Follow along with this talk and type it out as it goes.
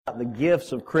The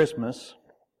gifts of Christmas.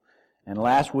 And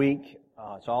last week,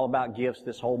 it's all about gifts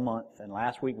this whole month. And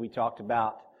last week we talked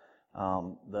about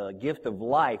the gift of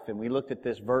life. And we looked at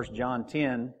this verse, John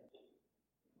 10.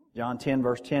 John 10,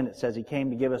 verse 10, it says He came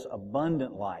to give us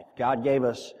abundant life. God gave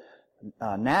us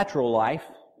natural life,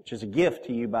 which is a gift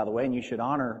to you, by the way, and you should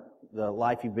honor the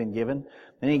life you've been given.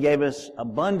 Then He gave us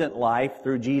abundant life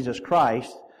through Jesus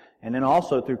Christ. And then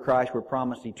also through Christ we're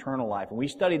promised eternal life. And we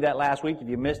studied that last week. If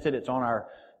you missed it, it's on our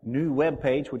new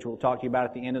webpage, which we'll talk to you about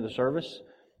at the end of the service.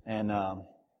 And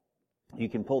you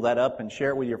can pull that up and share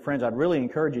it with your friends. I'd really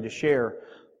encourage you to share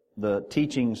the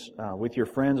teachings with your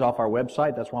friends off our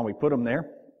website. That's why we put them there,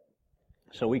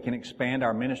 so we can expand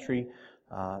our ministry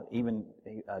even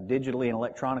digitally and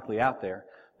electronically out there.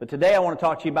 But today I want to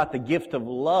talk to you about the gift of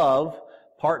love.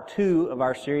 Part 2 of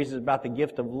our series is about the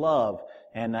gift of love.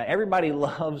 And everybody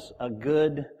loves a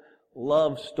good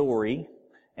love story.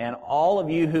 And all of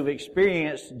you who've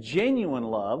experienced genuine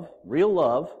love, real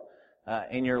love,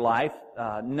 in your life,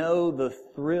 know the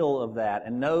thrill of that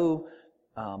and know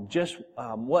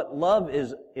what love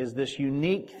is this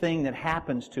unique thing that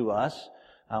happens to us.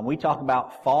 We talk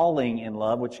about falling in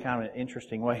love, which is kind of an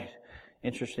interesting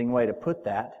way to put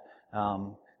that,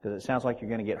 because it sounds like you're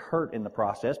going to get hurt in the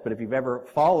process. But if you've ever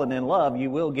fallen in love, you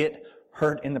will get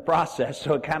hurt in the process.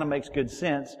 So it kind of makes good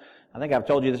sense. I think I've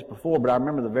told you this before, but I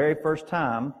remember the very first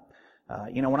time,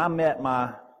 when I met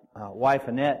my wife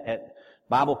Annette at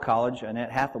Bible College, Annette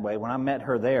Hathaway, when I met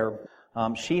her there,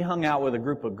 she hung out with a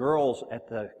group of girls at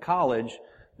the college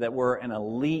that were an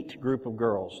elite group of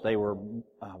girls. They were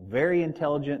very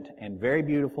intelligent and very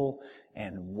beautiful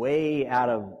and way out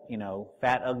of,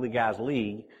 fat, ugly guys'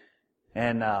 league.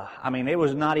 And, it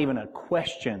was not even a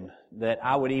question that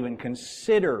I would even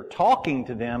consider talking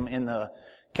to them in the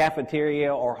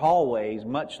cafeteria or hallways,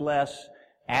 much less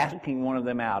asking one of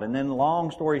them out. And then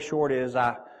long story short is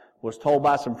I was told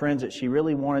by some friends that she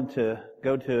really wanted to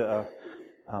go to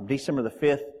December the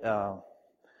 5th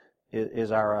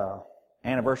is our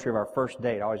anniversary of our first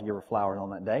date. I always give her flowers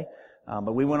on that day.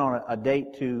 But we went on a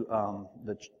date to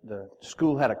the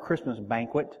school had a Christmas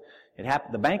banquet.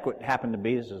 The banquet happened to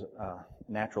be, this is a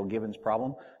natural givens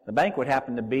problem, the banquet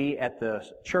happened to be at the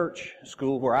church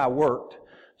school where I worked.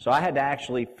 So I had to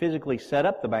actually physically set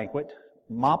up the banquet,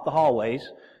 mop the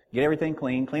hallways, get everything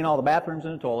clean all the bathrooms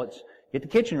and the toilets, get the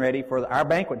kitchen ready for our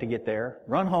banquet to get there,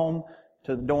 run home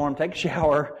to the dorm, take a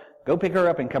shower, go pick her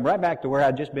up, and come right back to where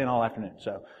I'd just been all afternoon.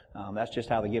 So that's just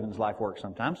how the Givens life works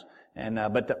sometimes. And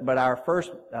but our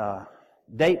first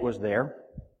date was there,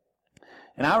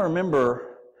 and I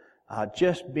remember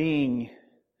just being,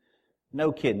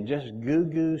 no kidding, just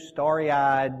goo-goo,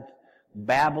 starry-eyed,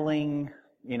 babbling.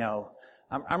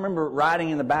 I remember riding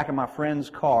in the back of my friend's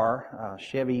car,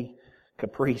 Chevy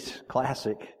Caprice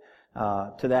Classic,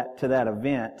 to that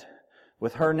event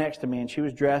with her next to me, and she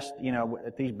was dressed,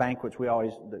 at these banquets,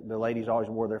 the ladies always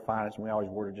wore their finest, and we always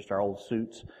wore just our old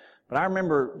suits. But I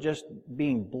remember just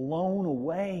being blown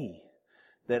away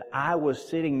that I was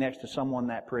sitting next to someone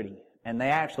that pretty, and they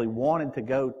actually wanted to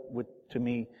go with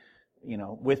me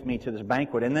to this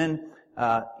banquet. And then,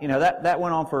 that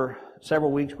went on for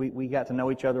several weeks. We got to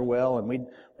know each other well, and we'd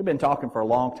been talking for a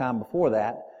long time before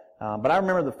that. But I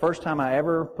remember the first time I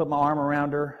ever put my arm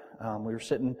around her. We were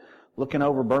sitting looking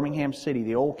over Birmingham City.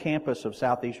 The old campus of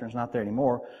Southeastern is not there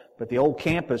anymore, but the old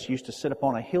campus used to sit up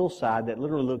on a hillside that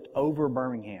literally looked over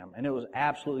Birmingham, and it was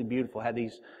absolutely beautiful. It had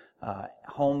these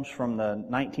homes from the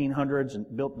 1900s and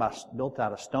built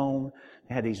out of stone.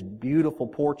 They had these beautiful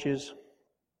porches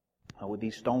with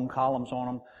these stone columns on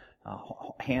them,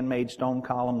 handmade stone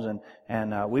columns,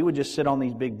 and we would just sit on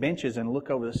these big benches and look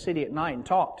over the city at night and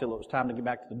talk till it was time to get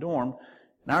back to the dorm.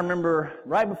 And I remember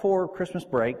right before Christmas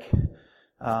break,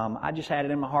 I just had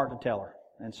it in my heart to tell her.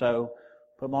 And so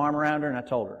put my arm around her and I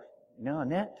told her,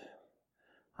 Annette,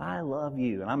 I love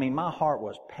you. And my heart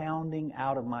was pounding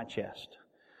out of my chest.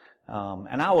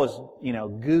 And I was,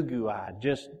 goo-goo-eyed,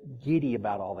 just giddy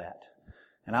about all that.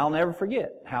 And I'll never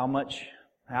forget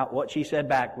what she said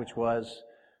back, which was,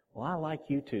 well, I like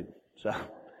you too. So,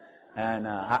 and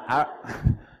I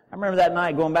remember that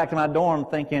night going back to my dorm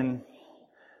thinking,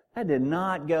 that did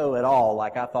not go at all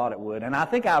like I thought it would. And I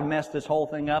think I've messed this whole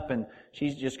thing up, and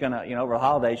she's just going to, over the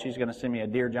holidays, she's going to send me a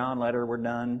Dear John letter, we're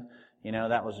done.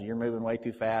 You're moving way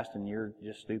too fast, and you're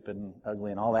just stupid and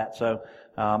ugly and all that. So,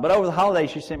 but over the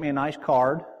holidays, she sent me a nice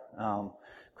card,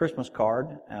 Christmas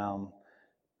card.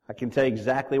 I can tell you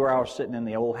exactly where I was sitting in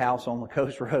the old house on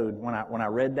Lacoste Road when I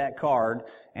read that card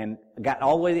and got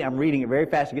all the way. I'm reading it very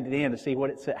fast to get to the end to see what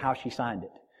it said, how she signed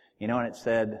it. And it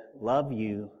said, "Love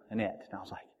you, Annette." And I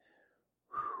was like,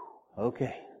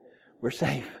 okay, we're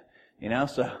safe,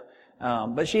 So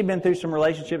But she'd been through some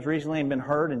relationships recently and been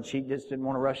hurt, and she just didn't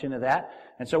want to rush into that.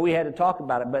 And so we had to talk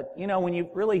about it. But, when you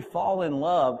really fall in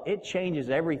love, it changes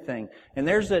everything. And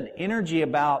there's an energy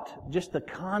about just the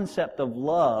concept of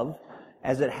love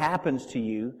as it happens to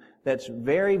you that's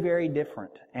very, very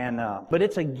different. But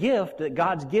it's a gift that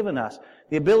God's given us.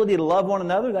 The ability to love one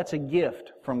another, that's a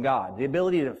gift from God. The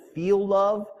ability to feel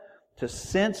love, to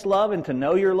sense love, and to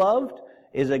know you're loved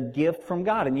is a gift from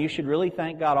God. And you should really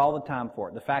thank God all the time for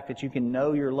it. The fact that you can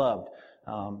know you're loved.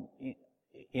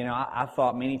 I've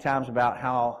thought many times about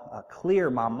how clear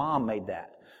my mom made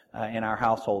that in our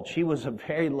household. She was a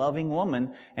very loving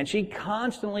woman, and she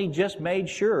constantly just made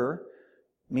sure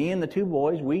me and the two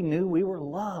boys, we knew we were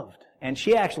loved. And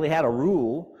she actually had a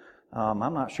rule. I'm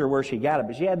not sure where she got it,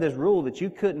 but she had this rule that you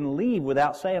couldn't leave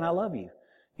without saying, I love you.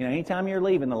 Anytime you're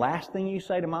leaving, the last thing you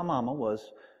say to my mama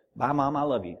was, bye, Mom, I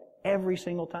love you. Every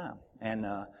single time. And,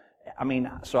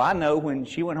 so I know when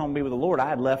she went home to be with the Lord, I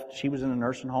had left, she was in a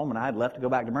nursing home, and I had left to go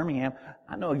back to Birmingham.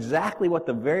 I know exactly what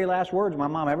the very last words my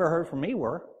mom ever heard from me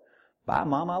were. Bye,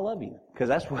 Mom, I love you. Because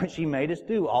that's what she made us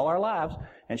do all our lives.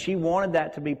 And she wanted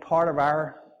that to be part of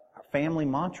our family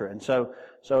mantra. And so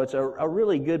it's a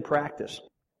really good practice.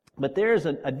 But there's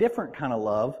a different kind of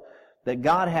love that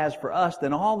God has for us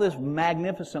than all this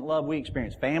magnificent love we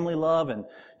experience. Family love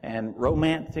and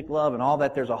romantic love and all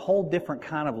that. There's a whole different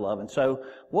kind of love. And so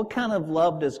what kind of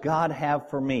love does God have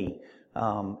for me?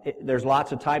 There's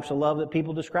lots of types of love that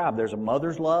people describe. There's a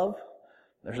mother's love.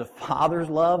 There's a father's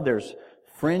love. There's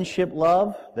friendship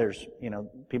love. There's,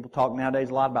 people talk nowadays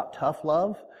a lot about tough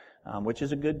love, which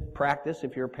is a good practice.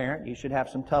 If you're a parent, you should have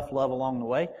some tough love along the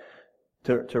way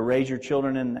to raise your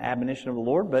children in the admonition of the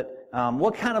Lord. But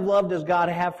what kind of love does God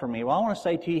have for me? Well, I want to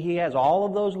say to you, He has all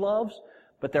of those loves,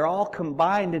 but they're all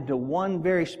combined into one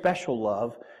very special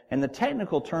love. And the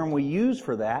technical term we use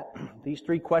for that, these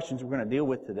three questions we're going to deal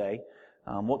with today.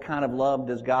 What kind of love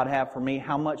does God have for me?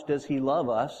 How much does He love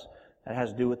us? That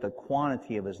has to do with the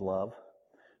quantity of His love.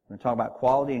 We're going to talk about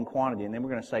quality and quantity, and then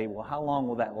we're going to say, well, how long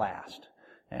will that last?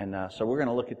 And so we're going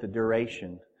to look at the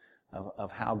duration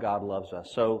of how God loves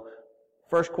us. So,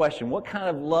 first question, what kind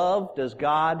of love does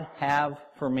God have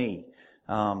for me?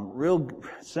 Real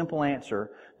simple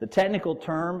answer. The technical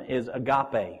term is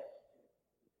agape.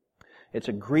 It's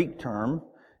a Greek term,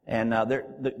 and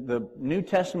the New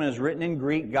Testament is written in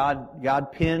Greek.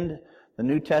 God penned the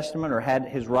New Testament, or had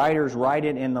His writers write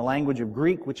it in the language of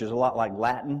Greek, which is a lot like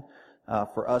Latin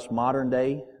for us modern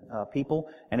day people.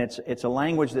 And it's a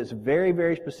language that's very,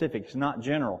 very specific. It's not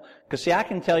general. Because see, I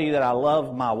can tell you that I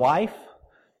love my wife,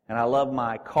 and I love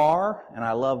my car, and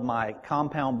I love my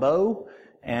compound bow,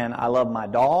 and I love my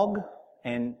dog,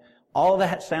 and all of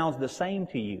that sounds the same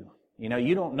to you.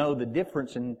 You don't know the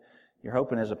difference, and you're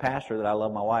hoping as a pastor that I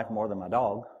love my wife more than my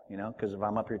dog, because if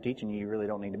I'm up here teaching you, you really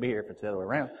don't need to be here if it's the other way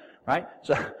around, right?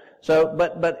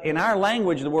 But in our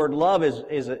language, the word love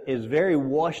is very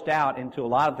washed out into a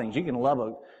lot of things. You can love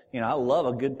I love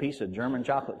a good piece of German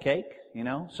chocolate cake,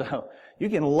 so you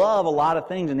can love a lot of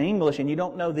things in English, and you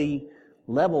don't know the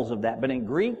levels of that. But in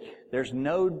Greek, there's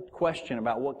no question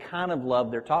about what kind of love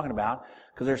they're talking about,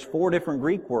 because there's 4 different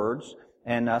Greek words,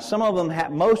 and some of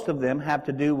them most of them have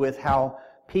to do with how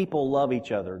people love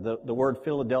each other. The word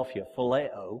Philadelphia,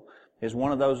 phileo, is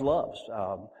one of those loves.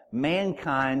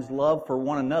 Mankind's love for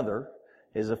one another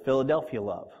is a Philadelphia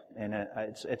love, and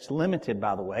it's limited,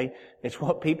 by the way. It's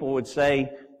what people would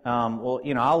say,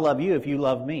 I'll love you if you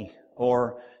love me,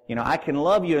 or I can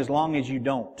love you as long as you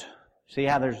don't. See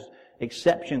how there's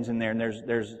exceptions in there, and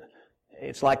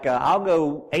it's like I'll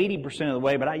go 80% of the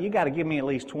way, but you got to give me at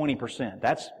least 20%.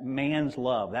 That's man's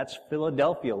love. That's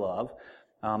Philadelphia love.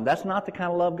 That's not the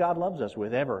kind of love God loves us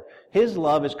with ever. His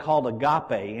love is called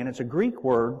agape, and it's a Greek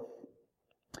word,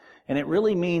 and it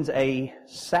really means a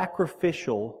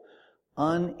sacrificial,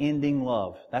 unending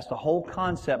love. That's the whole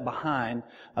concept behind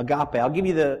agape. I'll give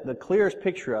you the clearest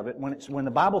picture of it. When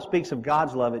the Bible speaks of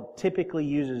God's love, it typically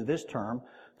uses this term.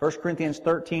 1 Corinthians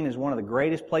 13 is one of the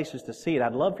greatest places to see it.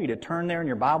 I'd love for you to turn there in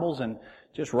your Bibles and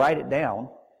just write it down,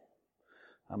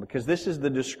 because this is the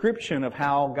description of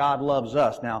how God loves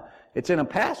us. Now, it's in a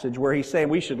passage where He's saying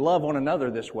we should love one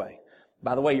another this way.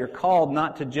 By the way, you're called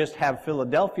not to just have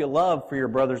Philadelphia love for your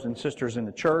brothers and sisters in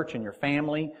the church and your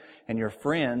family and your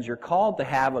friends. You're called to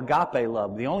have agape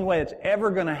love. The only way it's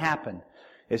ever going to happen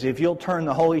is if you'll turn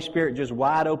the Holy Spirit just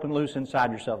wide open loose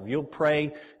inside yourself. If you'll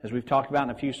pray, as we've talked about in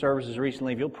a few services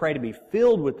recently, if you'll pray to be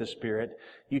filled with the Spirit,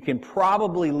 you can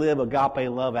probably live agape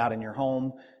love out in your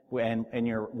home and in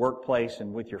your workplace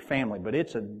and with your family. But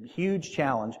it's a huge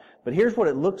challenge. But here's what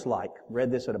it looks like.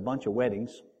 Read this at a bunch of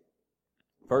weddings.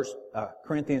 1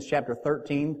 Corinthians chapter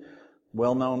 13,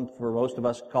 well known for most of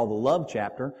us, called the love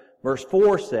chapter. Verse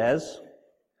 4 says,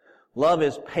 love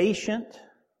is patient,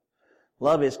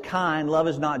 love is kind, love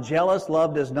is not jealous,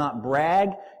 love does not brag,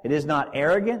 it is not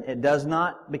arrogant, it does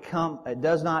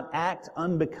not act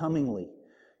unbecomingly.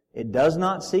 It does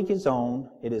not seek its own,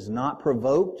 it is not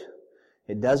provoked,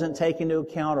 it doesn't take into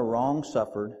account a wrong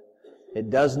suffered, it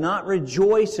does not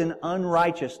rejoice in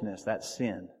unrighteousness, that's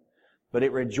sin, but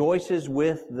it rejoices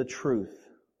with the truth.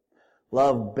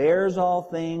 Love bears all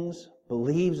things,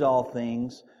 believes all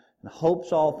things, and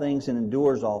hopes all things, and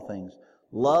endures all things.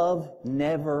 Love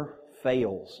never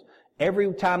fails.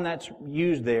 Every time that's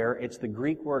used there, it's the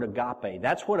Greek word agape.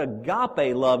 That's what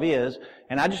agape love is.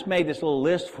 And I just made this little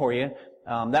list for you.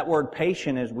 That word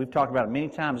patient, as we've talked about it many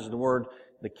times, is the word,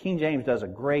 the King James does a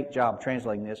great job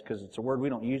translating this because it's a word we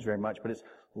don't use very much, but it's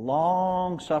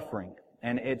long suffering.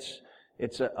 And it's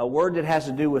a word that has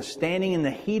to do with standing in the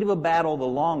heat of a battle the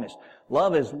longest.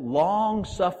 Love is long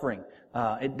suffering.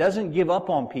 It doesn't give up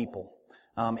on people.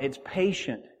 It's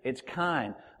patient. It's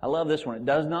kind. I love this one. It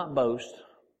does not boast.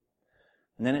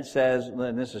 And then it says,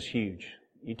 and this is huge.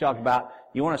 You talk about,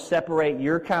 you want to separate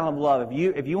your kind of love.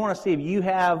 If you want to see if you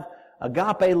have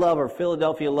agape love or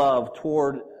Philadelphia love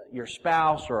toward your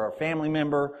spouse or a family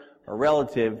member or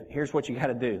relative, here's what you got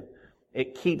to do.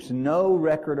 It keeps no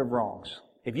record of wrongs.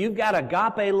 If you've got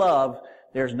agape love,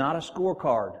 there's not a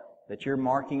scorecard that you're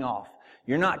marking off.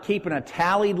 You're not keeping a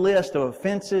tallied list of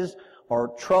offenses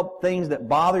or things that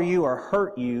bother you or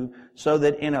hurt you so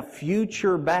that in a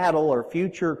future battle or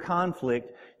future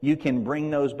conflict, you can bring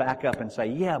those back up and say,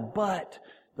 yeah, but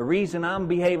the reason I'm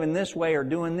behaving this way or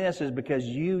doing this is because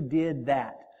you did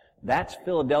that. That's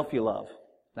Philadelphia love.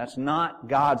 That's not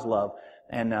God's love.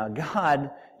 And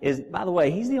God is, by the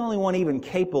way, He's the only one even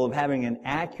capable of having an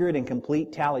accurate and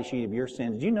complete tally sheet of your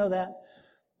sins. Did you know that?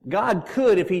 God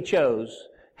could, if He chose,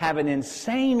 have an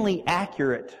insanely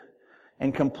accurate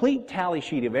and complete tally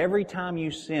sheet of every time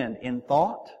you sinned in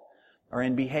thought or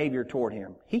in behavior toward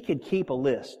Him. He could keep a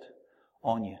list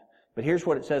on you. But here's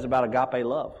what it says about agape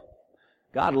love.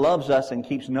 God loves us and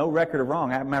keeps no record of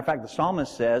wrong. As a matter of fact, the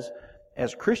psalmist says,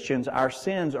 as Christians, our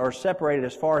sins are separated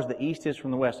as far as the east is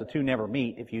from the west. The two never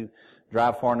meet. If you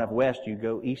drive far enough west, you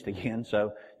go east again.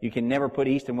 So you can never put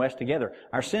east and west together.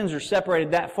 Our sins are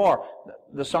separated that far.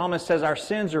 The psalmist says our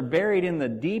sins are buried in the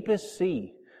deepest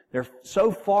sea. They're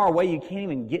so far away you can't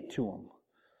even get to them.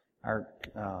 Our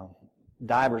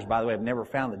divers, by the way, have never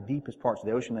found the deepest parts of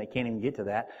the ocean. They can't even get to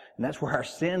that. And that's where our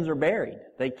sins are buried.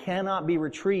 They cannot be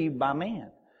retrieved by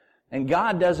man. And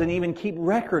God doesn't even keep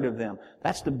record of them.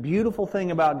 That's the beautiful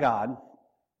thing about God.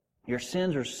 Your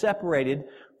sins are separated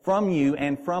from you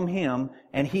and from Him,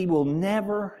 and He will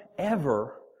never,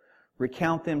 ever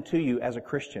recount them to you as a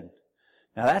Christian.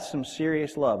 Now that's some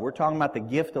serious love. We're talking about the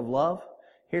gift of love.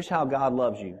 Here's how God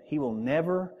loves you. He will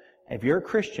never, if you're a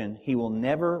Christian, He will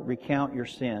never recount your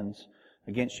sins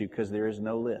against you because there is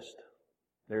no list.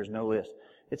 There's no list.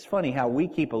 It's funny how we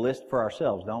keep a list for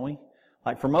ourselves, don't we?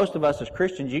 Like for most of us as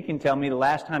Christians, you can tell me the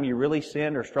last time you really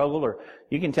sinned or struggled, or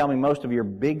you can tell me most of your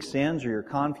big sins or your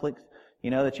conflicts,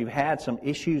 that you've had some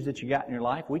issues that you got in your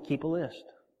life. We keep a list.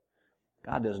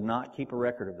 God does not keep a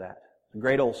record of that. It's a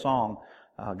great old song,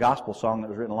 gospel song that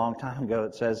was written a long time ago.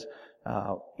 It says,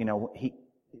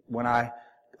 when I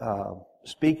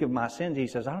speak of my sins, He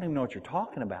says, I don't even know what you're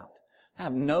talking about. I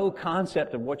have no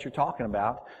concept of what you're talking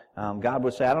about. God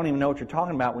would say, I don't even know what you're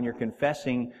talking about when you're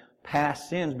confessing past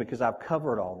sins because I've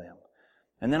covered all them.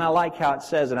 And then I like how it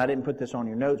says, and I didn't put this on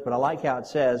your notes, but I like how it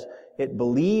says, it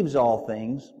believes all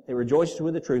things, it rejoices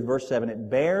with the truth. Verse 7, it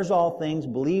bears all things,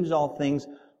 believes all things,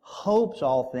 hopes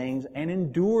all things, and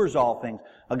endures all things.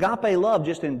 Agape love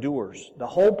just endures. The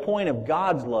whole point of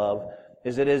God's love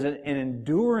is it is an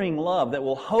enduring love that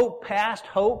will hope past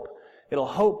hope. It'll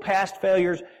hope past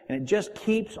failures, and it just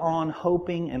keeps on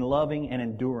hoping and loving and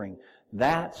enduring.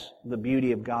 That's the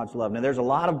beauty of God's love. Now, there's a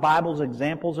lot of Bible's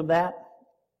examples of that.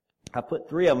 I put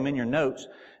 3 of them in your notes,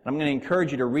 and I'm going to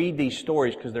encourage you to read these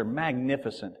stories because they're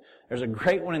magnificent. There's a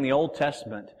great one in the Old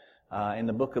Testament, in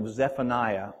the book of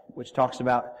Zephaniah, which talks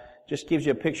about, just gives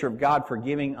you a picture of God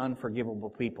forgiving unforgivable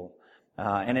people.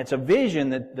 And it's a vision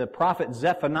that the prophet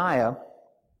Zephaniah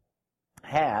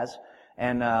has,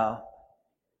 and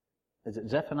is it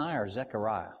Zephaniah or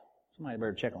Zechariah? Somebody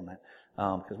better check on that,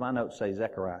 because my notes say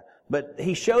Zechariah. But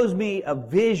he shows me a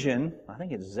vision. I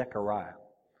think it's Zechariah.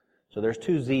 So there's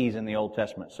 2 Z's in the Old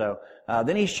Testament. So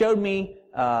then he showed me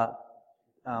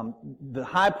the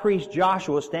high priest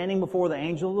Joshua standing before the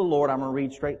angel of the Lord. I'm going to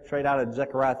read straight out of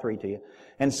Zechariah 3 to you.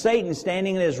 And Satan,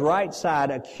 standing at his right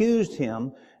side, accused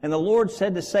him. And the Lord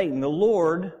said to Satan, "The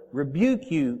Lord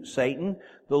rebuke you, Satan.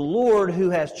 The Lord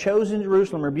who has chosen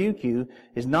Jerusalem rebuke you.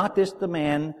 Is not this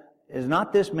man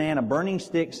a burning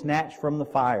stick snatched from the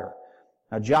fire?"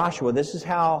 Now Joshua, this is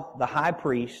how the high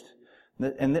priest,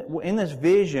 and in this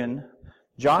vision,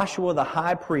 Joshua the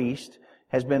high priest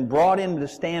has been brought in to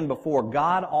stand before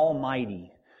God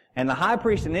Almighty. And the high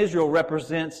priest in Israel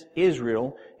represents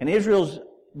Israel, and Israel's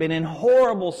been in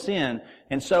horrible sin.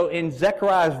 And so in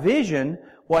Zechariah's vision,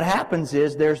 what happens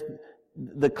is there's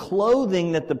the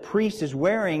clothing that the priest is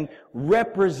wearing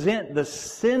represent the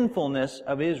sinfulness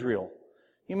of Israel.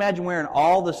 Can you imagine wearing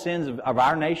all the sins of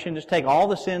our nation? Just take all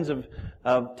the sins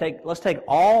let's take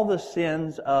all the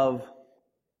sins of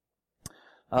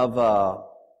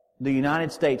the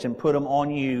United States and put them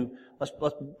on you. Let's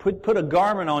put a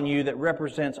garment on you that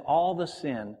represents all the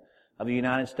sin of the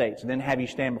United States, and then have you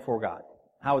stand before God.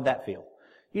 How would that feel?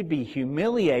 You'd be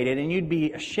humiliated, and you'd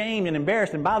be ashamed and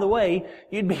embarrassed. And by the way,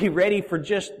 you'd be ready for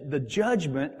just the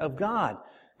judgment of God,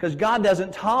 because God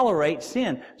doesn't tolerate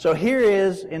sin. So here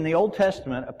is, in the Old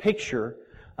Testament, a picture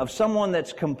of someone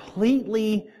that's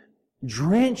completely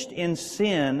drenched in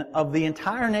sin of the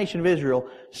entire nation of Israel,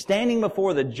 standing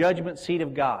before the judgment seat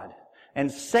of God.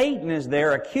 And Satan is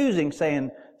there accusing,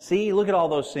 saying, "See, look at all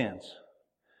those sins."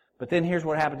 But then here's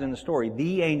what happens in the story.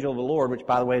 The angel of the Lord, which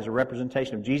by the way is a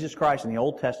representation of Jesus Christ in the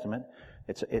Old Testament.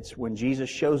 It's when Jesus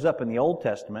shows up in the Old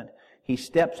Testament, He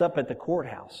steps up at the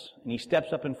courthouse, and He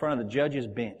steps up in front of the judge's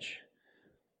bench.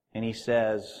 And He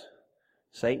says,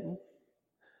 "Satan,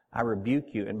 I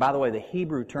rebuke you." And by the way, the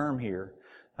Hebrew term here,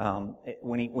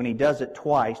 when he does it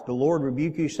twice, "The Lord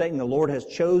rebuke you, Satan. The Lord has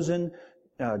chosen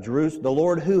Jerusalem. The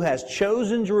Lord who has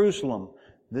chosen Jerusalem."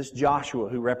 This Joshua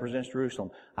who represents Jerusalem.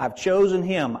 "I've chosen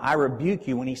him. I rebuke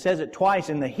you." When he says it twice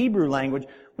in the Hebrew language,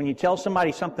 when you tell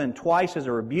somebody something twice as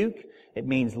a rebuke, it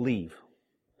means leave.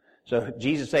 So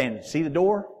Jesus is saying, "See the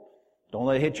door? Don't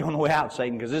let it hit you on the way out,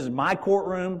 Satan, because this is my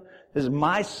courtroom. This is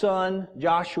my son,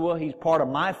 Joshua. He's part of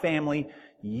my family.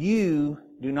 You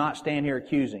do not stand here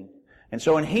accusing." And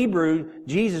so in Hebrew,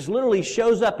 Jesus literally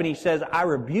shows up and He says, "I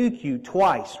rebuke you,"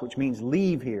 twice, which means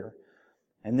leave here.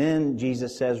 And then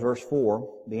Jesus says, verse 4,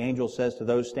 the angel says to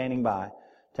those standing by,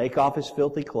 "Take off his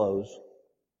filthy clothes."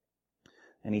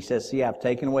 And He says, "See, I've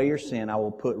taken away your sin. I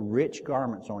will put rich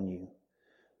garments on you.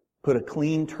 Put a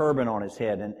clean turban on his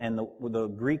head." And the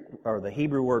Greek or the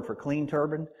Hebrew word for clean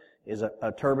turban is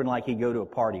a turban like he'd go to a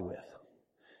party with.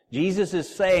 Jesus is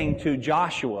saying to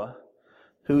Joshua,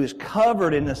 who is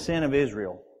covered in the sin of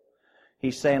Israel,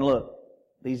 He's saying, "Look,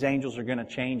 these angels are going to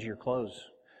change your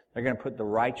clothes. They're going to put the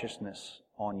righteousness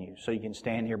on you so you can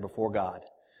stand here before God.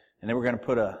 And then we're going to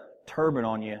put a turban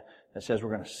on you that says we're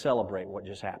going to celebrate what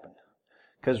just happened."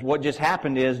 Because what just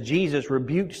happened is Jesus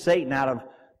rebuked Satan out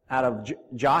of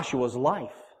Joshua's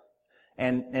life.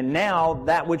 And now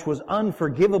that which was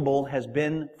unforgivable has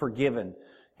been forgiven.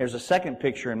 Here's a second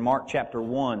picture in Mark chapter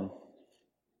 1.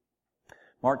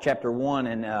 Mark chapter 1,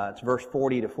 and it's verse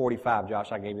 40 to 45.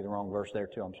 Josh, I gave you the wrong verse there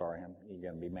too. I'm sorry. You're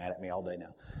going to be mad at me all day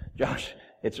now. Josh,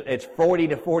 it's 40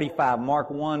 to 45. Mark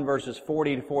 1, verses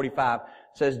 40 to 45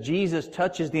 says, Jesus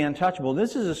touches the untouchable.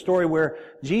 This is a story where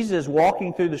Jesus is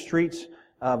walking through the streets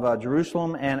of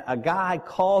Jerusalem, and a guy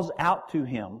calls out to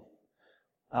Him.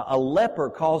 A leper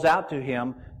calls out to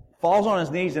Him, falls on his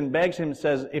knees and begs Him and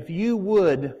says, if you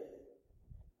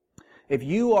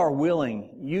are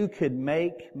willing, you could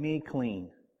make me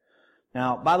clean.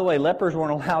 Now, by the way, lepers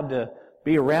weren't allowed to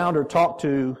be around or talk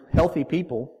to healthy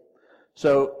people.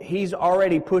 So He's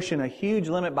already pushing a huge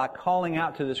limit by calling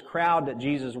out to this crowd that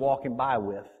Jesus is walking by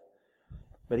with.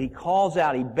 But He calls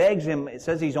out, He begs Him, it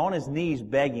says He's on His knees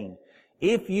begging,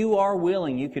 "If you are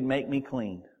willing, you can make me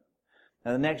clean."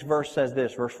 Now the next verse says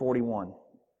this, verse 41.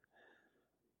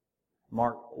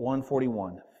 Mark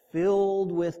 1:41.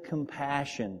 Filled with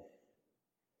compassion.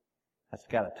 That's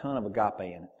got a ton of agape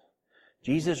in it.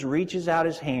 Jesus reaches out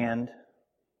His hand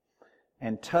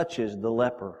and touches the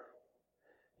leper.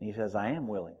 And He says, "I am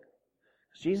willing."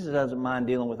 Jesus doesn't mind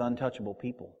dealing with untouchable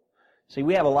people. See,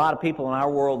 we have a lot of people in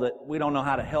our world that we don't know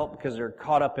how to help because they're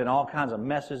caught up in all kinds of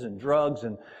messes and drugs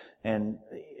and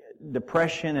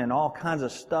depression and all kinds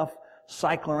of stuff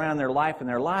cycling around their life, and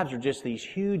their lives are just these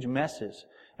huge messes.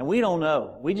 And we don't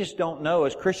know. We just don't know.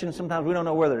 As Christians, sometimes we don't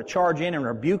know whether to charge in and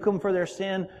rebuke them for their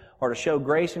sin or to show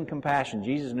grace and compassion.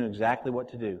 Jesus knew exactly what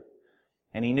to do.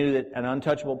 And He knew that an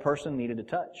untouchable person needed a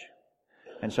touch.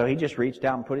 And so He just reached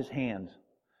out and put His hand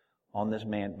on this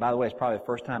man. By the way, it's probably the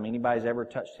first time anybody's ever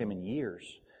touched him in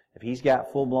years. If he's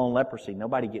got full-blown leprosy,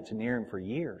 nobody gets near him for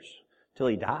years till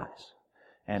he dies.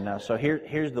 And so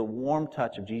here's the warm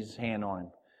touch of Jesus' hand on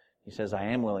him. He says, I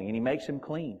am willing. And he makes him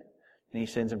clean. And he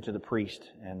sends him to the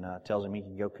priest and tells him he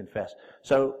can go confess.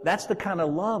 So that's the kind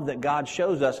of love that God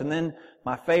shows us. And then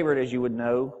my favorite, as you would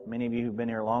know, many of you who've been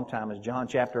here a long time, is John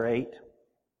chapter 8.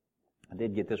 I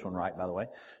did get this one right, by the way.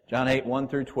 John 8, 1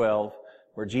 through 12,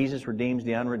 where Jesus redeems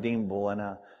the unredeemable. And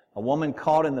a woman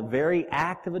caught in the very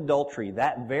act of adultery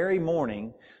that very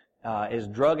morning is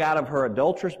drug out of her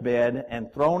adulterous bed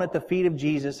and thrown at the feet of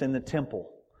Jesus in the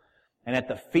temple. And at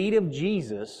the feet of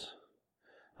Jesus,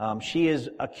 she is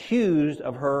accused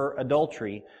of her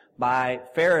adultery by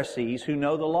Pharisees who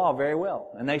know the law very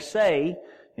well. And they say,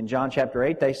 in John chapter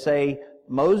 8, they say,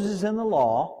 Moses in the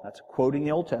law, that's quoting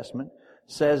the Old Testament,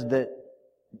 says that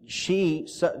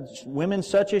women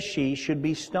such as she should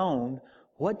be stoned.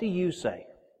 What do you say?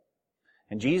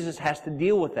 And Jesus has to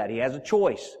deal with that. He has a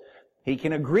choice. He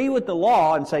can agree with the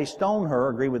law and say stone her,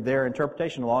 agree with their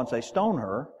interpretation of the law and say stone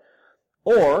her,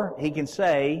 or he can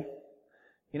say,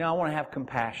 I want to have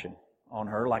compassion on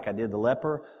her like I did the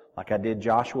leper, like I did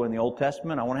Joshua in the Old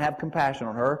Testament. I want to have compassion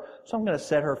on her, so I'm going to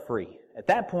set her free. At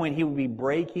that point, he would be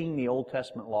breaking the Old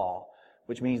Testament law,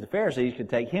 which means the Pharisees could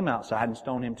take him outside and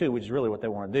stone him too, which is really what they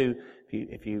want to do.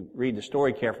 If you read the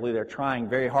story carefully, they're trying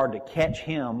very hard to catch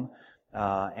him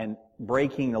and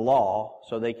breaking the law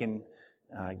so they can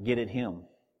get at him.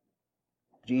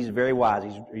 Jesus is very wise.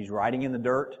 He's writing in the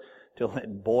dirt till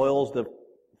it boils the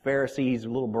Pharisees'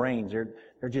 little brains.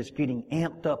 They're just getting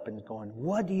amped up and going,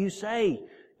 what do you say?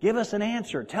 Give us an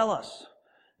answer. Tell us.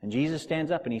 And Jesus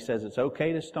stands up and he says, it's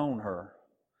okay to stone her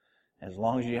as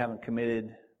long as you haven't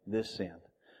committed this sin.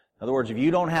 In other words, if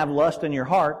you don't have lust in your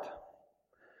heart,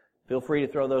 feel free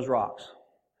to throw those rocks.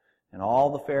 And all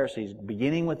the Pharisees,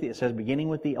 beginning with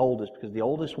the oldest, because the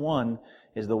oldest one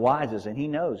is the wisest, and he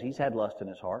knows he's had lust in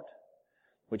his heart,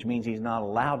 which means he's not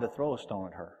allowed to throw a stone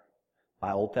at her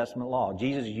by Old Testament law.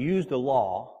 Jesus used the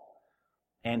law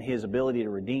and his ability to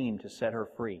redeem to set her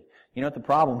free. You know what the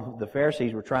problem? The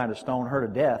Pharisees were trying to stone her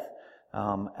to death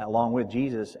along with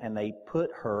Jesus, and they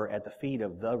put her at the feet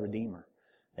of the Redeemer.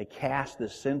 They cast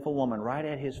this sinful woman right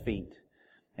at his feet.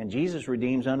 And Jesus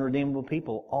redeems unredeemable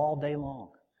people all day long.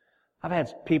 I've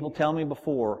had people tell me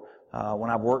before, when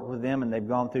I've worked with them and they've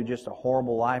gone through just a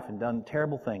horrible life and done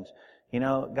terrible things,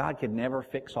 God could never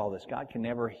fix all this. God can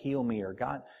never heal me, or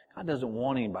God doesn't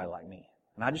want anybody like me.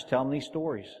 And I just tell them these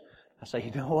stories. I say,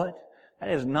 you know what? That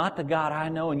is not the God I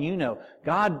know and you know.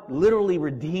 God literally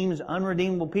redeems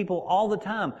unredeemable people all the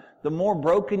time. The more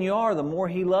broken you are, the more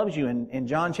He loves you. In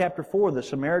John chapter 4, the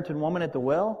Samaritan woman at the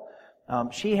well,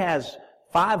 she has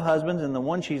 5 husbands, and the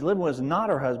one she's living with is not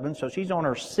her husband, so she's on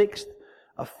her 6th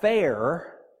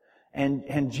affair.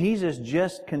 And Jesus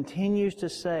just continues to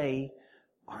say,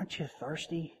 aren't you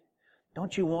thirsty?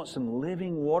 Don't you want some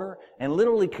living water? And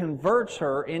literally converts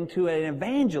her into an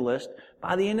evangelist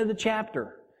by the end of the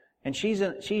chapter. And she's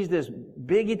this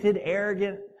bigoted,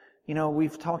 arrogant,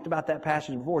 we've talked about that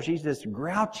passage before. She's this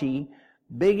grouchy,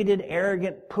 bigoted,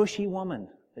 arrogant, pushy woman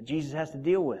that Jesus has to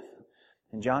deal with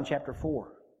in John chapter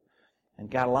 4. And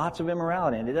got lots of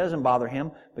immorality. And it doesn't bother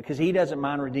Him because He doesn't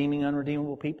mind redeeming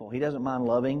unredeemable people. He doesn't mind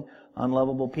loving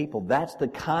unlovable people. That's the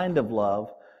kind of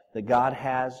love that God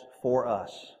has for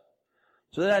us.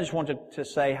 So then I just want to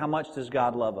say, how much does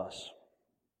God love us?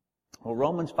 Well,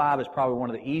 Romans 5 is probably one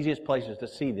of the easiest places to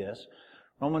see this.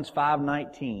 Romans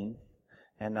 5:19,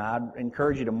 and I'd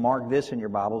encourage you to mark this in your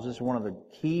Bibles. This is one of the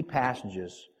key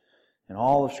passages in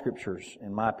all of Scriptures,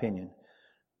 in my opinion.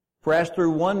 For as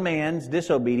through one man's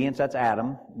disobedience, that's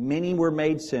Adam, many were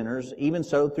made sinners, even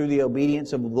so through the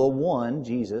obedience of the one,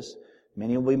 Jesus,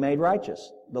 many will be made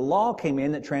righteous. The law came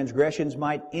in that transgressions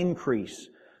might increase.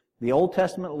 The Old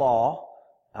Testament law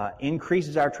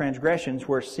increases our transgressions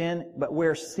where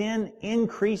sin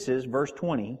increases, verse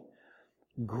 20,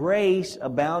 grace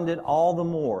abounded all the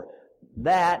more.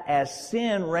 That as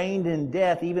sin reigned in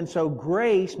death, even so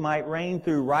grace might reign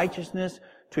through righteousness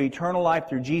to eternal life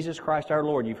through Jesus Christ our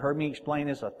Lord. You've heard me explain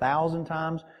this 1,000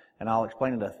 times, and I'll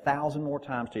explain it 1,000 more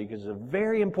times to you because it's a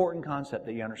very important concept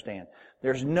that you understand.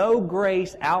 There's no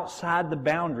grace outside the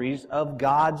boundaries of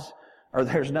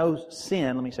there's no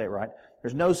sin, let me say it right.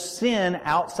 There's no sin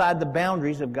outside the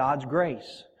boundaries of God's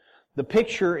grace. The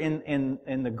picture in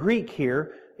the Greek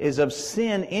here is of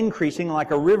sin increasing like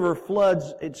a river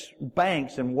floods its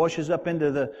banks and washes up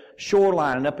into the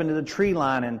shoreline and up into the tree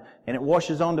line and it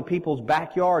washes onto people's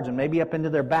backyards and maybe up into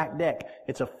their back deck.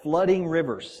 It's a flooding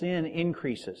river. Sin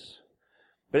increases.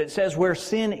 But it says where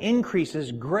sin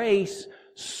increases, grace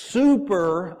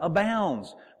superabounds.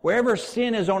 Wherever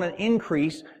sin is on an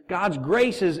increase, God's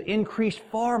grace is increased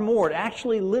far more. It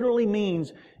actually literally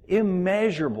means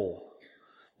immeasurable.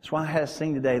 That's why I had to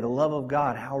sing today, the love of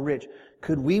God, how rich.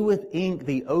 Could we with ink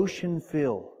the ocean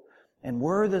fill? And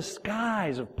were the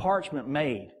skies of parchment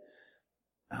made?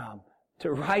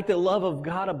 To write the love of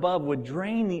God above would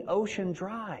drain the ocean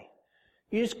dry.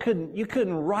 You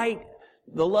couldn't write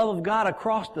the love of God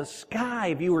across the sky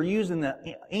if you were using the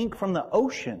ink from the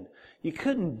ocean. You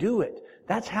couldn't do it.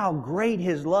 That's how great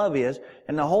His love is.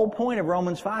 And the whole point of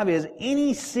Romans 5 is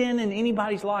any sin in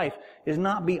anybody's life is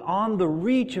not beyond the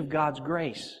reach of God's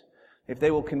grace. If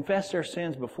they will confess their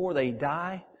sins before they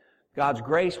die, God's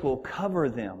grace will cover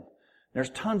them. There's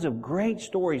tons of great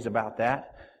stories about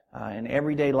that in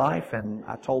everyday life. And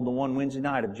I told the one Wednesday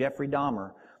night of Jeffrey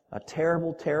Dahmer, a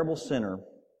terrible, terrible sinner,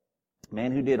 a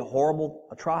man who did horrible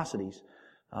atrocities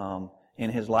in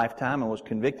his lifetime and was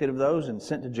convicted of those and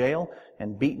sent to jail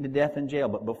and beaten to death in jail.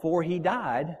 But before he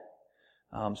died,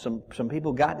 some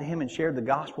people got to him and shared the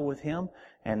gospel with him,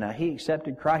 and he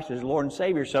accepted Christ as Lord and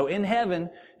Savior. So in heaven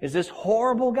is this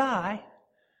horrible guy,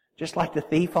 just like the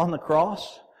thief on the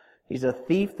cross. He's a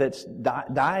thief that's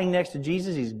dying next to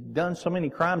Jesus. He's done so many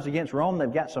crimes against Rome.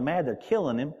 They've got so mad they're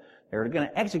killing him. They're going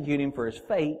to execute him for his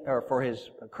fate, or for his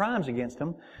crimes against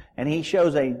him. And he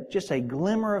shows just a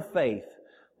glimmer of faith.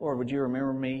 Lord, would you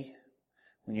remember me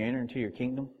when you enter into your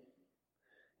kingdom?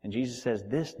 And Jesus says,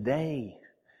 this day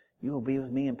you will be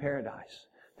with me in paradise.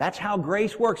 That's how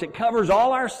grace works. It covers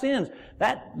all our sins.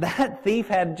 That thief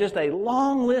had just a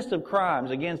long list of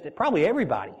crimes against probably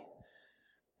everybody.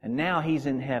 And now he's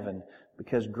in heaven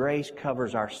because grace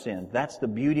covers our sins. That's the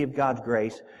beauty of God's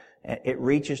grace. It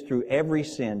reaches through every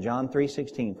sin. John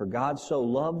 3:16, for God so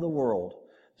loved the world,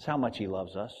 that's how much He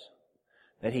loves us,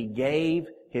 that He gave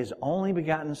His only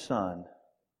begotten Son,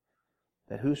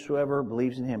 that whosoever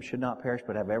believes in Him should not perish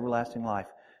but have everlasting life.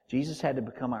 Jesus had to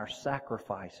become our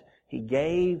sacrifice. He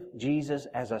gave Jesus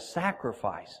as a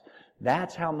sacrifice.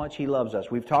 That's how much He loves us.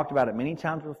 We've talked about it many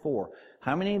times before.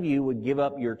 How many of you would give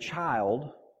up your child,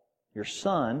 your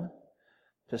son,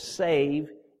 to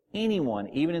save anyone,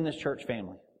 even in this church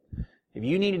family? If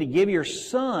you needed to give your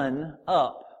son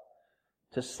up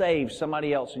to save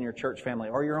somebody else in your church family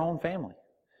or your own family,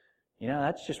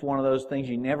 that's just one of those things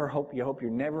you hope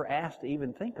you're never asked to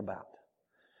even think about.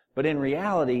 But in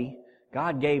reality,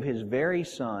 God gave His very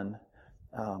Son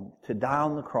to die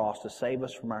on the cross to save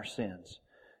us from our sins.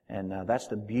 And that's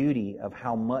the beauty of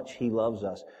how much He loves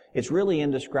us. It's really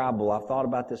indescribable. I've thought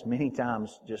about this many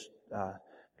times, just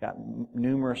got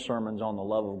numerous sermons on the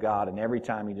love of God, and every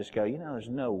time you just go, there's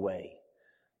no way.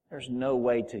 There's no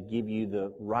way to give you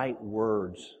the right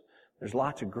words. There's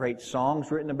lots of great songs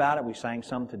written about it. We sang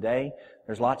some today.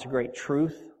 There's lots of great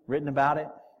truth written about it.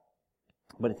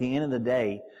 But at the end of the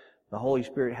day, the Holy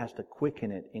Spirit has to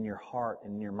quicken it in your heart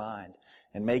and in your mind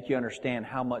and make you understand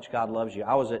how much God loves you.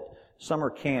 I was at summer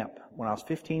camp when I was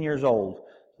 15 years old.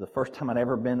 The first time I'd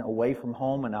ever been away from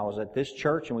home, and I was at this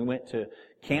church, and we went to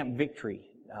Camp Victory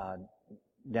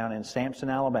down in Sampson,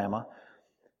 Alabama.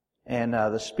 And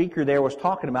the speaker there was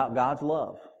talking about God's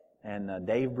love. And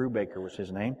Dave Brubaker was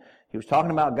his name. He was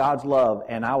talking about God's love,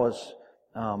 and I was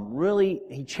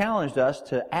he challenged us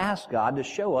to ask God to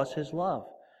show us His love.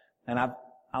 And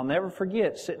I'll never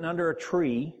forget sitting under a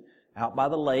tree out by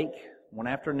the lake one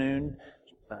afternoon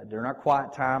during our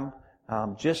quiet time,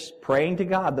 just praying to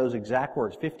God those exact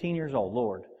words. 15 years old,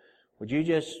 Lord, would you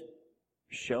just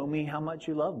show me how much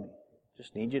you love me?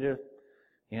 Just need you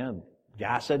to,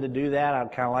 guy said to do that. I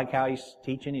kind of like how he's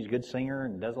teaching. He's a good singer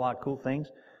and does a lot of cool things.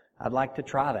 I'd like to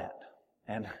try that.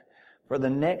 And for the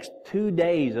next 2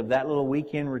 days of that little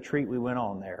weekend retreat we went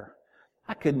on there,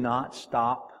 I could not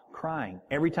stop crying.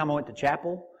 Every time I went to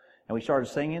chapel and we started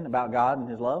singing about God and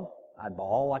His love, I'd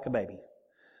bawl like a baby.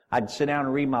 I'd sit down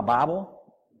and read my Bible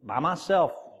by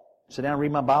myself, sit down and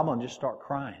read my Bible and just start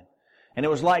crying. And it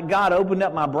was like God opened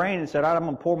up my brain and said, all right, I'm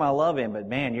going to pour my love in, but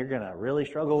man, you're going to really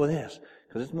struggle with this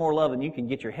because it's more love than you can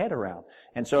get your head around.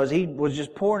 And so as He was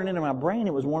just pouring it into my brain,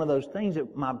 it was one of those things that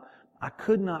I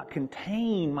could not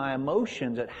contain my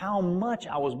emotions at how much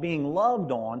I was being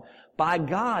loved on by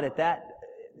God at that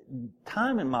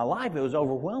time in my life. It was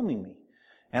overwhelming me.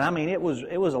 And I mean, it was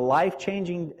a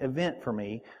life-changing event for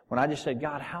me when I just said,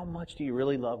 God, how much do you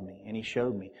really love me? And He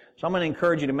showed me. So I'm going to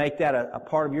encourage you to make that a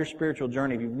part of your spiritual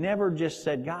journey. If you've never just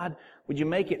said, God, would you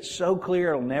make it so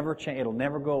clear it'll never change, it'll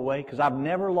never go away? Because I've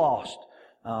never lost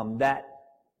that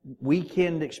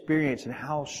weekend experience and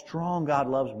how strong God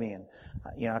loves me. And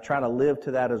I try to live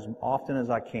to that as often as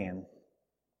I can.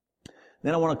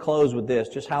 Then I want to close with this.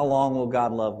 Just how long will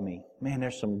God love me? Man,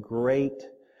 there's some great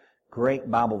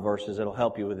Bible verses that'll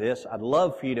help you with this. I'd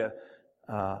love for you to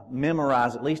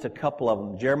memorize at least a couple of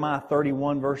them. Jeremiah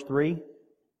 31 verse 3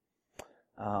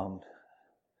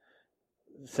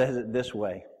 says it this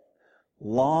way.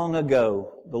 Long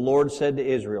ago, the Lord said to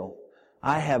Israel,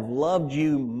 I have loved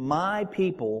you, my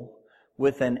people,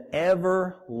 with an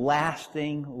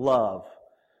everlasting love.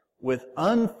 With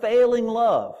unfailing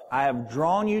love, I have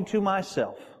drawn you to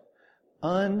myself.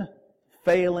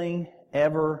 Unfailing,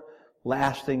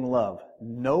 everlasting love.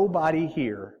 Nobody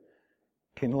here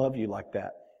can love you like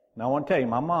that. Now I want to tell you,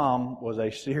 my mom was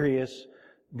a serious,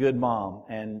 good mom,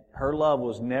 and her love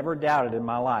was never doubted in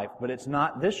my life, but it's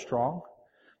not this strong.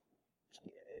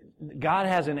 God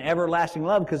has an everlasting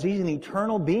love because He's an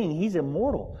eternal being. He's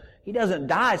immortal. He doesn't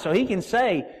die, so He can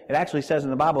say, it actually says in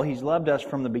the Bible, He's loved us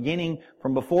from the beginning,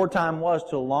 from before time was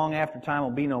till long after time will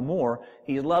be no more.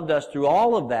 He's loved us through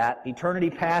all of that,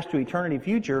 eternity past to eternity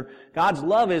future. God's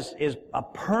love is a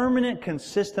permanent,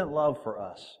 consistent love for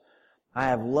us. I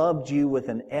have loved you with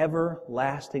an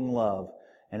everlasting love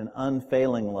and an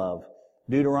unfailing love.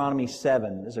 Deuteronomy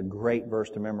 7 is a great verse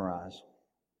to memorize.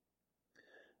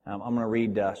 I'm going to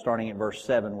read starting at verse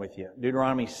 7 with you.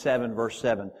 Deuteronomy 7, verse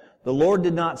 7. The Lord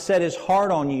did not set His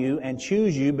heart on you and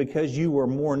choose you because you were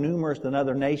more numerous than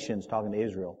other nations, talking to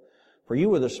Israel. For you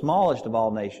were the smallest of all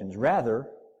nations. Rather,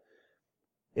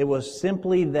 it was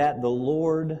simply that the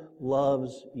Lord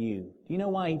loves you. Do you know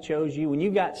why He chose you? When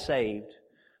you got saved,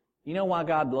 you know why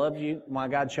God loves you? Why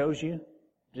God chose you?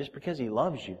 Just because He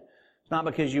loves you. It's not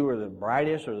because you were the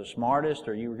brightest or the smartest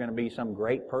or you were going to be some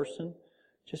great person.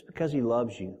 Just because He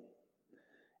loves you.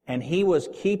 And He was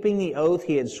keeping the oath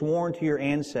He had sworn to your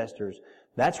ancestors.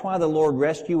 That's why the Lord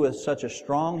rescued you with such a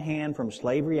strong hand from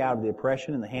slavery out of the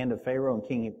oppression in the hand of Pharaoh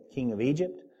and king of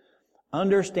Egypt.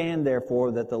 Understand,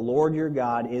 therefore, that the Lord your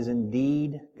God is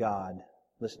indeed God.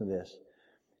 Listen to this.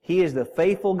 He is the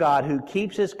faithful God who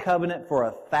keeps His covenant for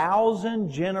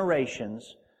 1,000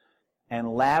 generations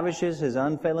and lavishes His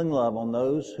unfailing love on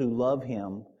those who love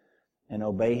Him and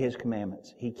obey His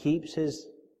commandments. He keeps His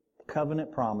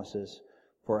covenant promises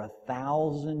for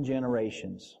 1,000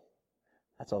 generations.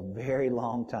 That's a very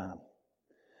long time.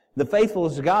 The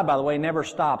faithfulness of God, by the way, never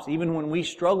stops. Even when we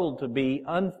struggle to be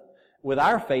with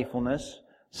our faithfulness,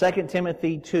 2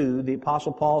 Timothy 2, the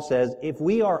Apostle Paul says, if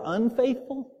we are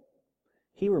unfaithful,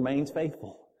 He remains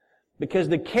faithful. Because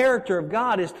the character of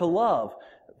God is to love.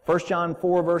 1 John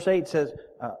 4 verse 8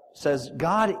 says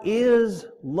God is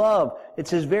love.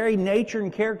 It's His very nature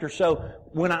and character. So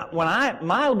when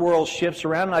my world shifts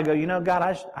around and I go, you know, God,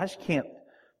 I just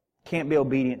can't be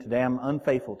obedient today. I'm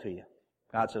unfaithful to you.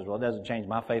 God says, well, it doesn't change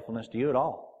my faithfulness to you at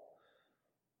all.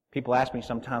 People ask me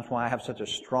sometimes why I have such a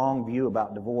strong view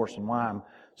about divorce and why I'm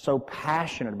so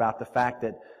passionate about the fact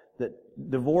that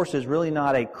divorce is really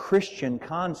not a Christian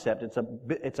concept.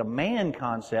 It's a man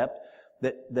concept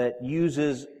that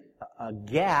uses a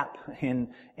gap in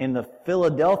the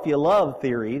Philadelphia love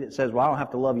theory that says, well, I don't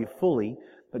have to love you fully.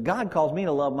 But God calls me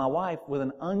to love my wife with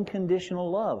an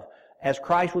unconditional love, as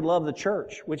Christ would love the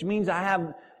church, which means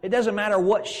it doesn't matter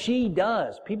what she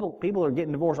does. People are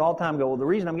getting divorced all the time and go, well, the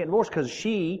reason I'm getting divorced is because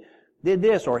she did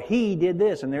this or he did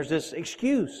this, and there's this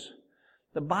excuse.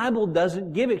 The Bible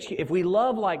doesn't give excuse. If we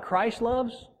love like Christ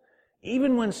loves,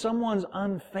 even when someone's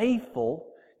unfaithful,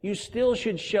 you still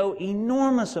should show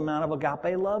enormous amount of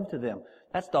agape love to them.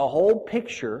 That's the whole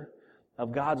picture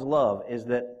of God's love, is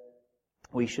that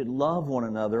we should love one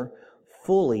another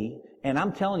fully. And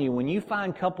I'm telling you, when you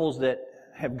find couples that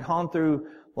have gone through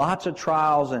lots of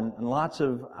trials and lots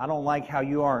of, I don't like how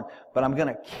you are, but I'm going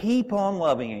to keep on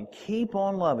loving and keep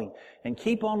on loving and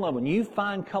keep on loving. You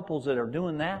find couples that are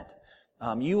doing that,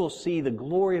 you will see the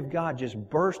glory of God just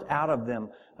burst out of them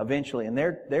eventually. And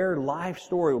their life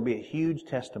story will be a huge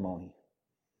testimony.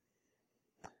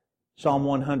 Psalm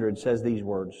 100 says these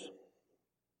words.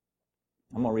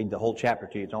 I'm going to read the whole chapter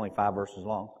to you. It's only 5 verses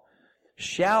long.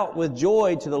 Shout with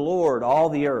joy to the Lord, all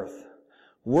the earth.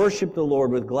 Worship the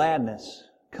Lord with gladness.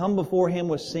 Come before Him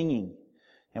with singing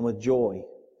and with joy.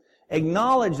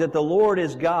 Acknowledge that the Lord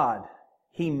is God.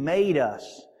 He made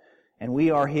us, and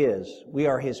we are His. We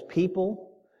are His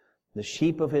people, the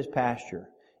sheep of His pasture.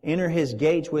 Enter His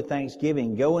gates with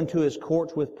thanksgiving. Go into His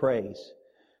courts with praise.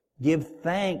 Give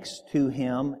thanks to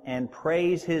Him and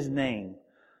praise His name.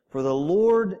 For the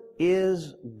Lord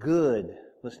is good.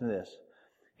 Listen to this.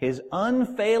 His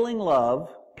unfailing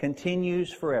love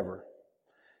continues forever,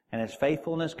 and His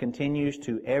faithfulness continues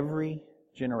to every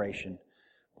generation.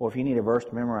 Or if you need a verse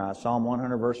to memorize, Psalm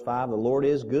 100 verse 5, the Lord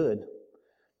is good.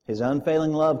 His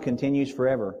unfailing love continues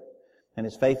forever, and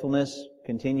His faithfulness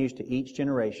continues to each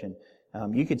generation.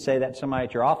 You could say that to somebody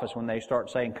at your office when they start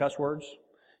saying cuss words.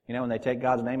 You know, when they take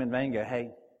God's name in vain, go,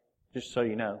 hey, just so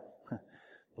you know,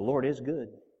 the The Lord is good,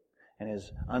 and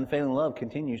His unfailing love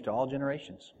continues to all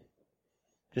generations.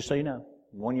 Just so you know,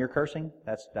 one you're cursing,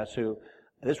 this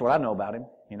is what I know about Him,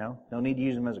 No need to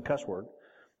use Him as a cuss word.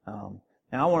 Now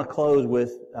I want to close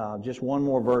with just one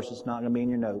more verse. It's not going to be in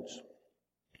your notes,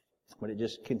 but it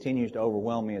just continues to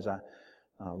overwhelm me as I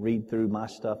read through my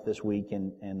stuff this week,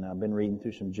 and I've been reading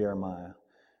through some Jeremiah.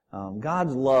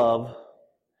 God's love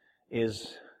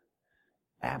is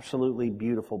absolutely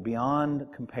beautiful, beyond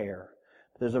compare.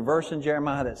 There's a verse in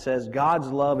Jeremiah that says, God's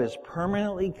love is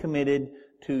permanently committed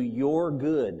to your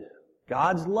good.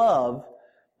 God's love,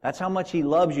 that's how much He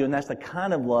loves you, and that's the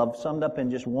kind of love summed up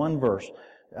in just one verse.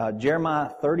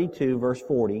 Jeremiah 32, verse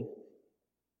 40,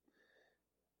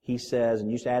 He says,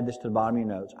 and you just add this to the bottom of your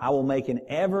notes, I will make an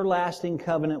everlasting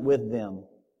covenant with them.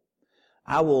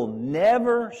 I will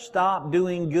never stop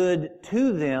doing good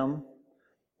to them,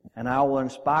 and I will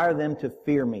inspire them to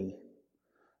fear me.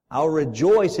 I will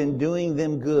rejoice in doing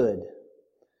them good,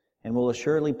 and will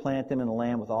assuredly plant them in the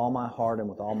land with all my heart and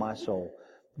with all my soul.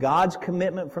 God's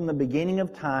commitment from the beginning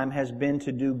of time has been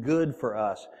to do good for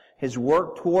us. His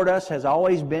work toward us has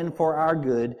always been for our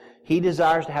good. He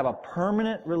desires to have a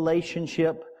permanent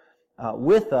relationship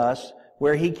with us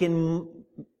where He can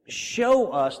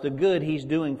show us the good He's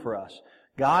doing for us.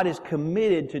 God is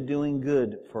committed to doing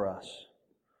good for us.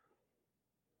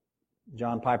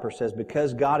 John Piper says,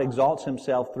 because God exalts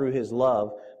Himself through His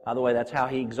love, by the way, that's how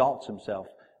He exalts Himself.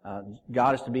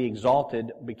 God is to be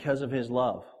exalted because of His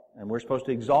love. And we're supposed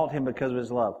to exalt Him because of His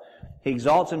love. He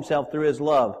exalts Himself through His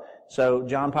love. So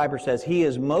John Piper says, He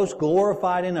is most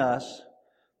glorified in us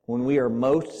when we are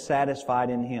most satisfied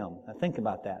in Him. Now think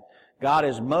about that. God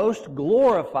is most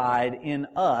glorified in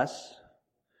us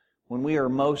when we are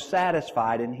most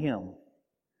satisfied in Him.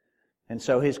 And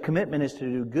so His commitment is to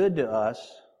do good to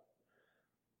us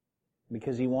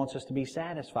because He wants us to be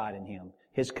satisfied in Him.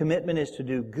 His commitment is to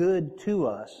do good to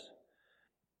us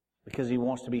because He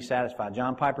wants to be satisfied.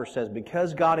 John Piper says,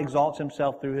 because God exalts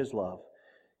Himself through His love,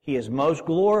 He is most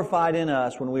glorified in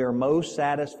us when we are most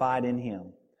satisfied in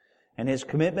Him. And His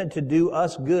commitment to do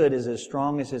us good is as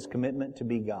strong as His commitment to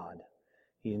be God.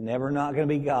 He's never not going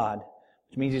to be God,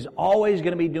 which means He's always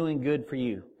going to be doing good for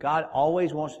you. God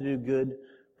always wants to do good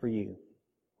for you.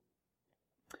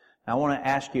 Now, I want to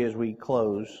ask you as we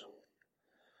close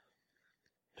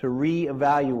to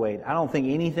reevaluate. I don't think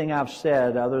anything I've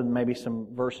said, other than maybe some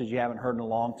verses you haven't heard in a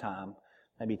long time,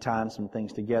 maybe tying some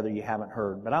things together you haven't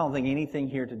heard, but I don't think anything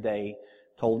here today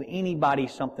told anybody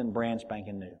something brand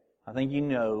spanking new. I think you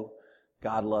know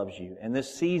God loves you. And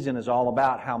this season is all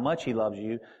about how much He loves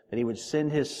you, that He would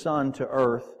send His Son to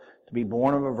earth to be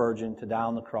born of a virgin, to die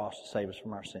on the cross to save us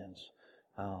from our sins.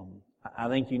 I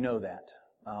think you know that.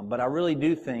 But I really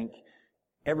do think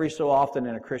every so often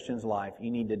in a Christian's life,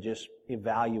 you need to just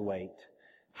evaluate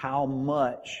how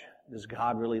much does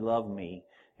God really love me,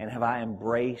 and have I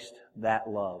embraced that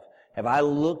love? Have I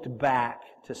looked back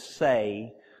to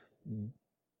say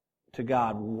to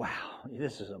God, wow,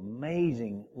 this is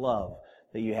amazing love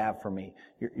that you have for me.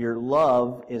 Your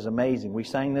love is amazing. We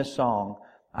sang this song,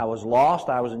 I was lost,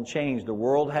 I was in chains, the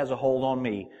world has a hold on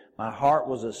me. My heart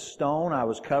was a stone, I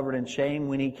was covered in shame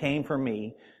when He came for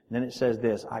me. And then it says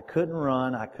this, I couldn't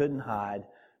run, I couldn't hide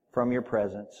from your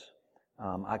presence.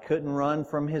 I couldn't run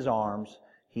from His arms.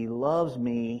 He loves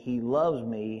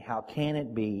me, how can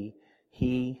it be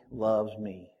He loves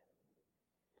me?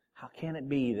 How can it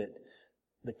be that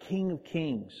the King of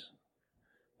Kings,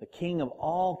 the King of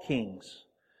all kings,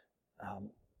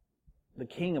 the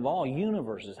King of all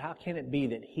universes, how can it be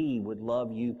that He would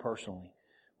love you personally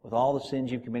with all the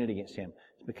sins you've committed against Him?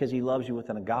 It's because He loves you with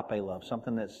an agape love,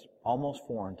 something that's almost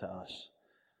foreign to us.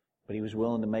 But He was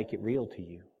willing to make it real to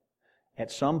you.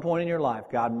 At some point in your life,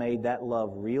 God made that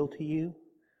love real to you,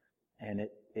 and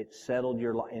it settled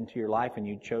into your life, and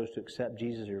you chose to accept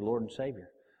Jesus as your Lord and Savior.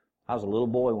 I was a little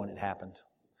boy when it happened.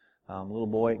 A little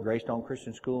boy at Greystone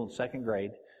Christian School in second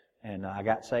grade, and I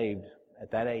got saved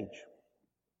at that age.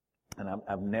 And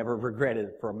I've never regretted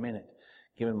it for a minute,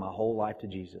 giving my whole life to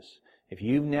Jesus. If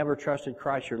you've never trusted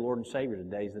Christ your Lord and Savior,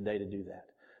 today's the day to do that.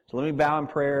 So let me bow in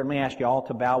prayer. Let me ask you all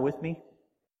to bow with me.